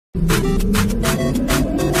Hey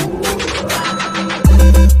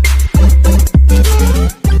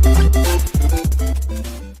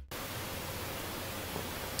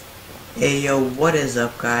yo, what is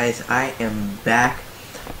up guys? I am back,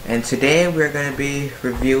 and today we're going to be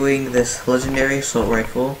reviewing this legendary assault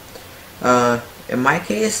rifle. In my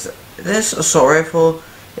case, this assault rifle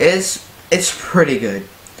it's pretty good.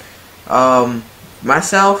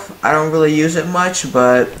 Myself, I don't really use it much,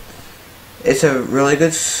 but it's a really good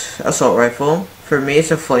assault rifle. For me, it's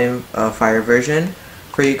a flame fire version.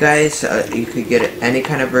 For you guys, you could get any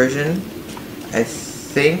kind of version. I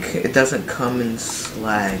think it doesn't come in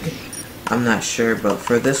slag. I'm not sure, but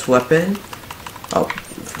for this weapon,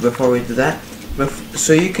 before we do that,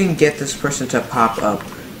 so you can get this person to pop up,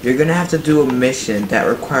 you're gonna have to do a mission that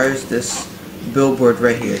requires this billboard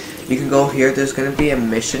right here. You can go here, there's gonna be a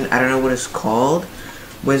mission, I don't know what it's called,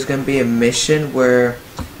 but it's gonna be a mission where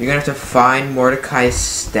you're gonna have to find Mordecai's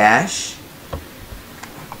stash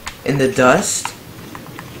in the dust.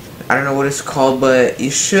 I don't know what it's called, but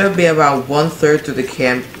you should be about 1/3 through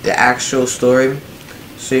the actual story,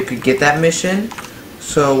 so you could get that mission.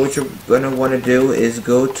 So what you're gonna want to do is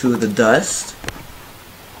go to the dust.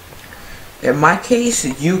 In my case,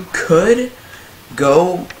 you could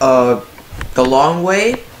go the long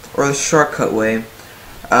way or the shortcut way.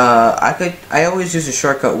 I always use the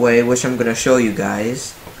shortcut way, which I'm gonna show you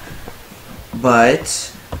guys.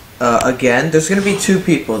 But again, there's gonna be 2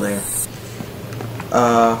 people there.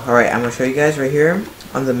 Alright, I'm gonna show you guys right here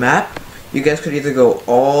on the map. You guys could either go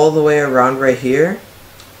all the way around right here,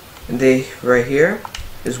 and right here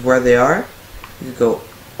is where they are. You could go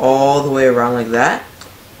all the way around like that,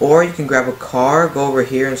 or you can grab a car, go over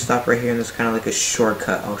here and stop right here, and it's kind of like a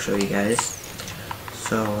shortcut. I'll show you guys.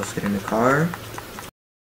 So let's get in the car.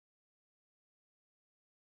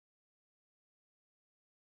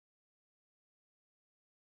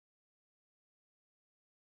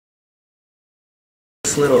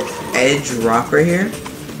 This little edge rock right here.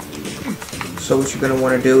 So what you're gonna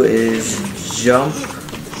want to do is jump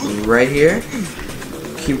right here,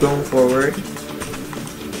 keep going forward,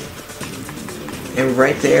 and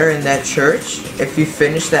right there in that church, if you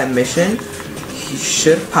finish that mission, he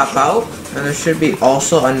should pop out, and there should be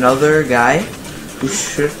also another guy who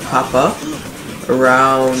should pop up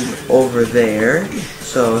around over there.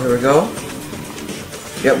 So here we go.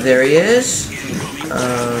 Yep, there he is.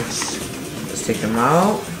 Let's take him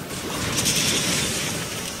out.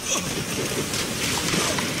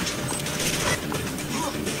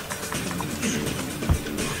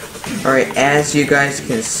 Alright, as you guys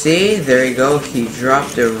can see, there you go, he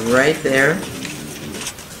dropped it right there.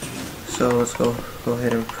 So let's go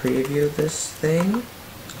ahead and preview this thing.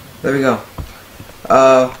 There we go.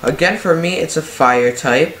 Again, for me, it's a fire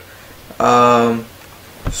type.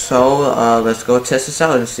 So let's go test this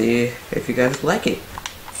out and see if you guys like it.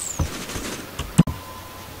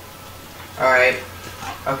 Alright,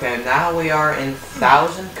 okay, now we are in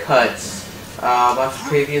 1000 Cuts. About to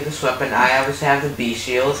preview this weapon. I obviously have the B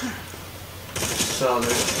shield. So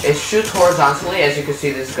it shoots horizontally. As you can see,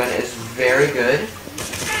 this gun is very good.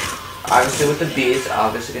 Obviously with the B, it's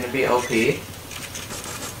obviously going to be OP.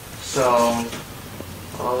 So,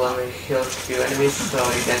 let me kill a few enemies so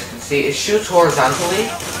you guys can see. It shoots horizontally,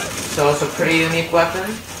 so it's a pretty unique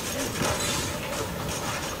weapon.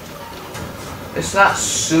 It's not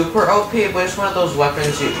super OP, but it's one of those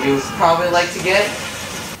weapons you probably like to get.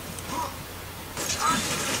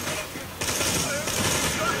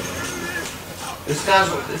 This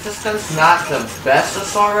gun's not the best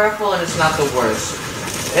assault rifle, and it's not the worst.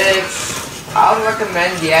 I would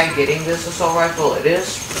recommend, yeah, getting this assault rifle. It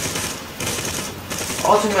is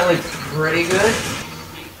ultimately pretty good.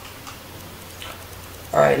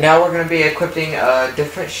 Alright, now we're going to be equipping a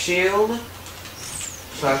different shield.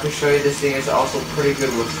 So I can show you this thing is also pretty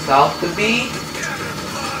good without the B.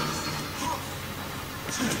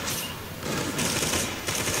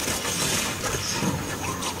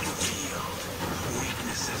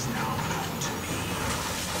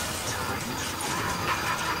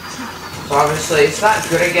 So obviously, it's not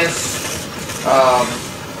good against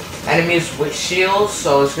enemies with shields,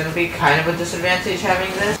 so it's going to be kind of a disadvantage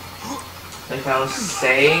having this. Like I was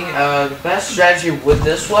saying, the best strategy with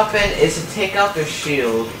this weapon is to take out their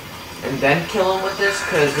shield and then kill them with this,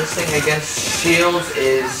 because this thing against shields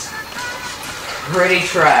is pretty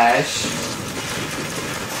trash.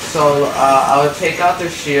 So I would take out their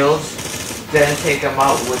shields, then take them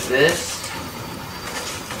out with this.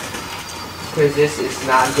 Because this is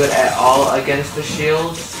not good at all against the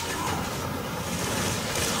shields.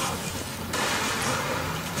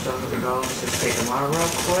 So here we go, let's just take them out real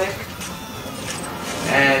quick.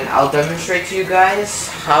 And I'll demonstrate to you guys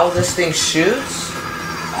how this thing shoots.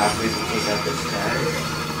 After we can take out this tag.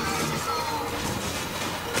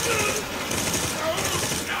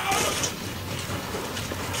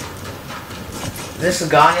 This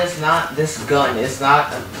gun is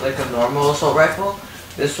not like a normal assault rifle.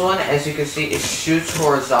 This one, as you can see, it shoots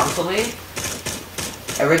horizontally.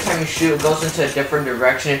 Every time you shoot, it goes into a different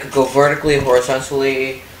direction. It could go vertically,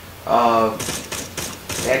 horizontally.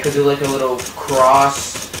 It could do like a little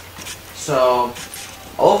cross. So,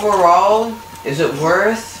 overall, is it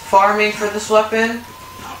worth farming for this weapon?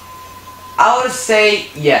 I would say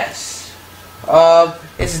yes.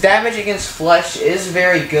 Its damage against flesh is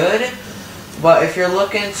very good, but if you're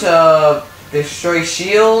looking to destroy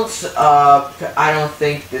shields, I don't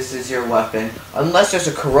think this is your weapon. Unless there's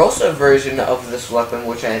a corrosive version of this weapon,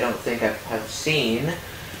 which I don't think I have seen.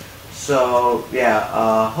 So,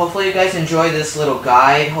 yeah, hopefully you guys enjoyed this little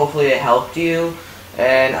guide. Hopefully it helped you.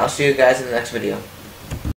 And I'll see you guys in the next video.